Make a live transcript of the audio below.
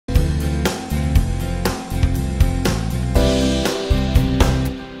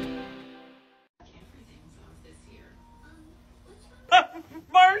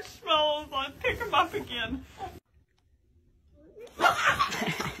off again.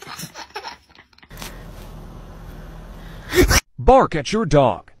 Bark at your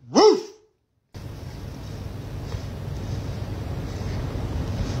dog. Woof!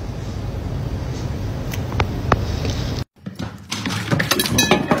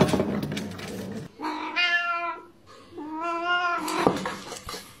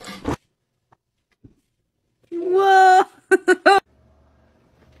 Whoa!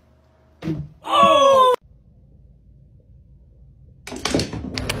 Oh!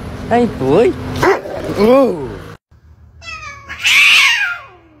 Hey, boy. Oh.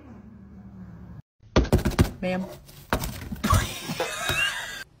 Ma'am.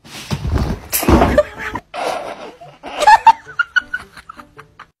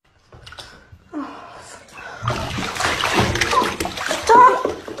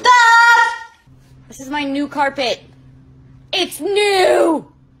 This is my new carpet. It's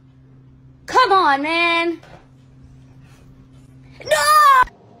new! Come on, man! No!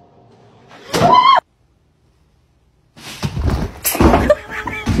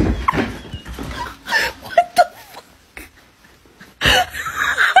 What the fuck?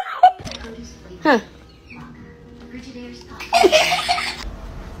 Huh.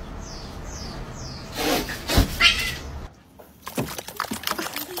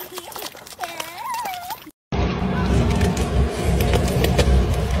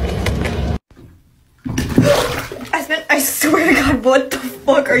 I swear to God, what the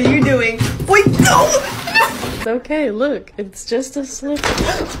fuck are you doing? Wait, no! It's okay, look, it's just a slip.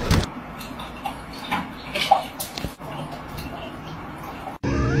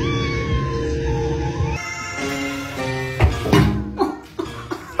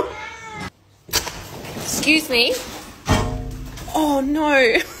 Excuse me? Oh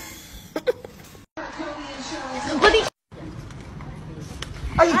no.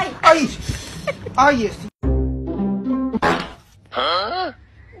 Ay, Huh?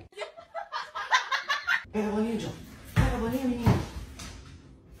 Pera, bolinho, John. Pera, bolinho, menino.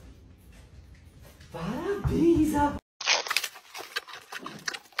 Parabéns, a...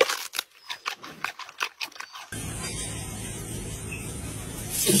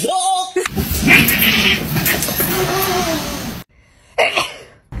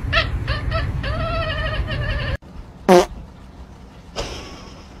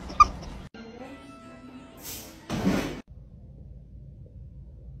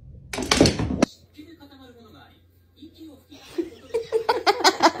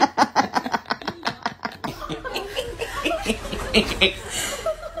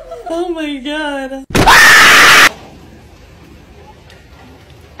 Oh my god.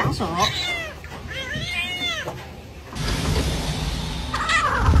 That's all.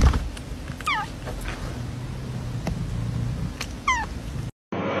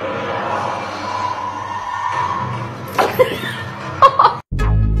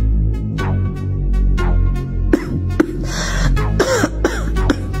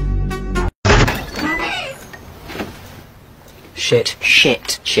 Shit,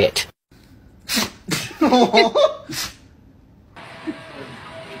 shit, shit.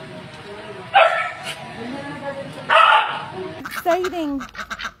 Exciting.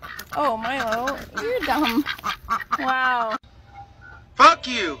 Oh, Milo, you're dumb. Wow. fuck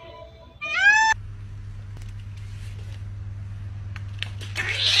you!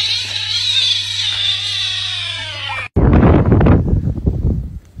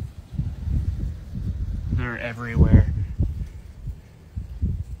 They're everywhere.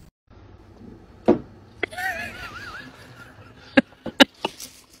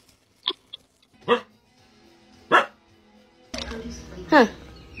 Huh.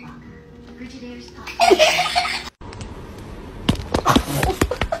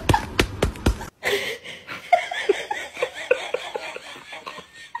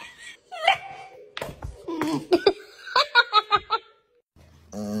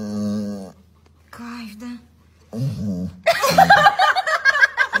 Каждая.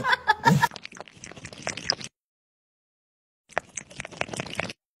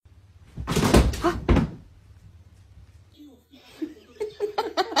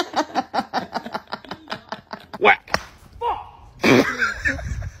 Whack!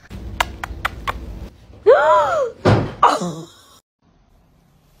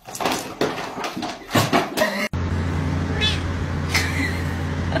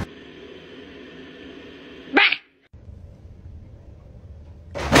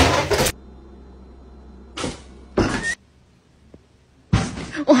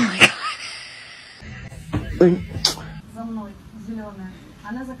 Oh my God. За мной, зеленая.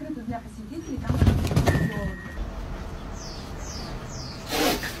 Она закрыта для посетителей, там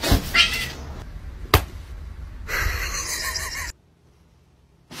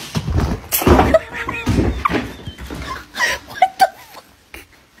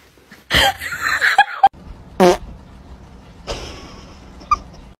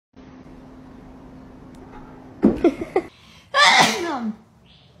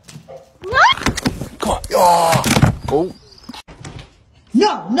Oh.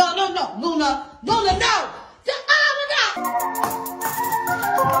 No, no, no, no, Luna, Luna, no!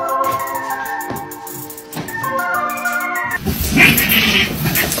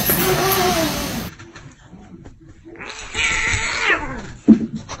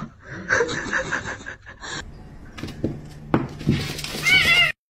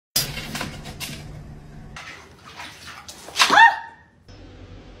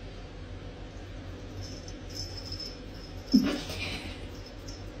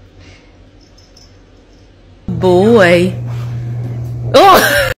 Boy.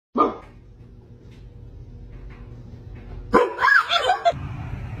 Oh!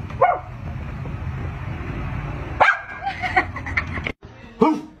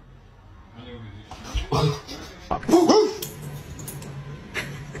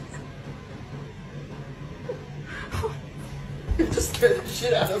 You just scared the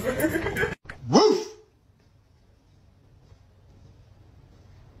shit out of her. Woof!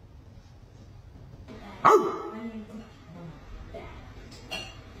 Oh.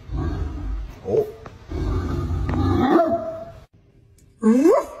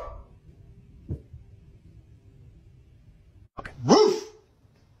 Okay. Woof!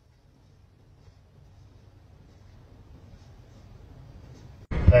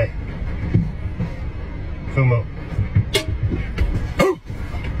 Hey. Fumo.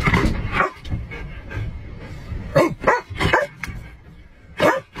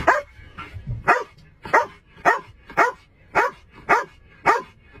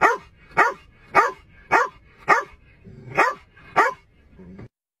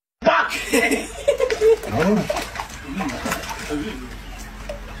 Fuck!